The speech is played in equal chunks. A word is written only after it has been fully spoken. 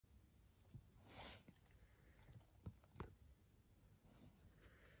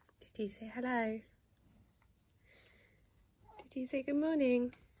Did you say hello? Did you say good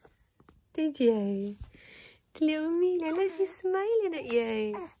morning? Did you? The little Amelia, look, she's smiling at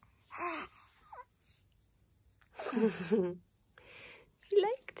you. She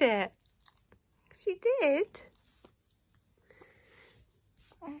liked it. She did.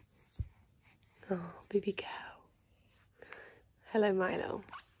 Oh, baby girl. Hello, Milo.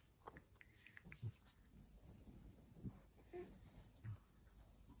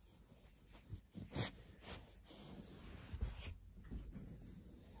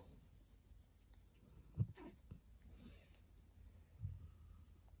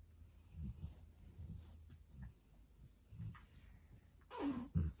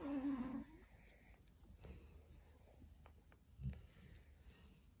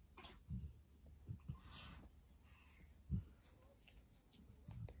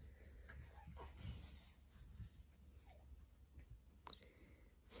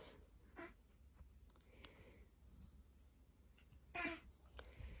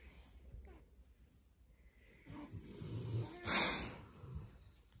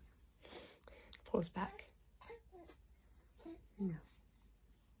 Pause back. No.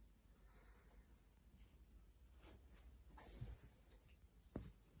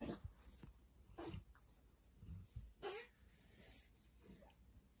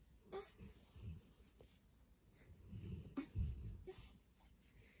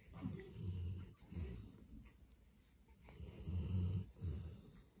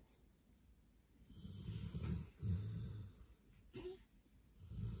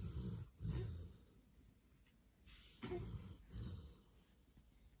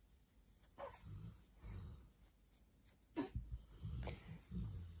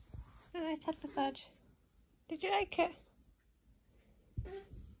 A nice head massage. Did you like it?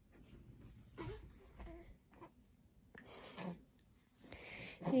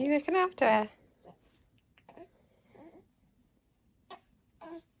 Are you looking after her?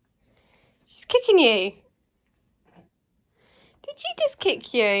 She's kicking you. Did she just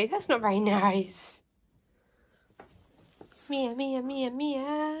kick you? That's not very nice. Mia, Mia, Mia,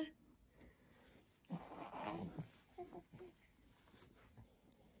 Mia.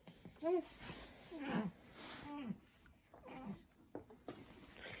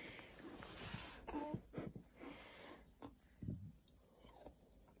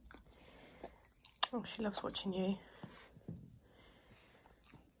 Oh, she loves watching you.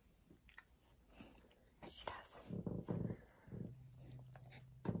 She does.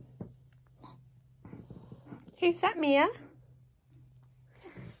 Who's that, Mia?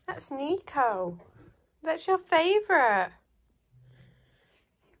 That's Nico. That's your favourite.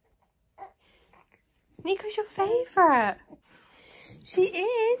 Nico's your favourite. She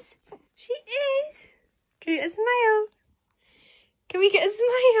is. She is. Can we get a smile? Can we get a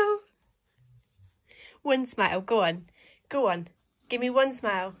smile? One smile. Go on. Go on. Give me one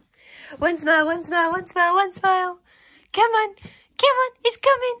smile. One smile, one smile, one smile, one smile. Come on. Come on. He's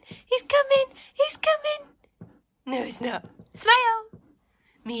coming. He's coming. He's coming. No, it's not. Smile.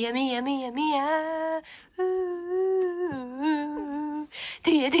 Mia, Mia, Mia, Mia. Ooh.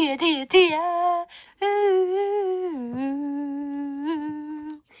 Dia, dia, dia, dia. Ooh.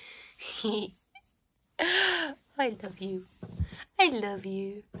 I love you. I love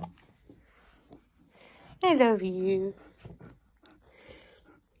you. I love you.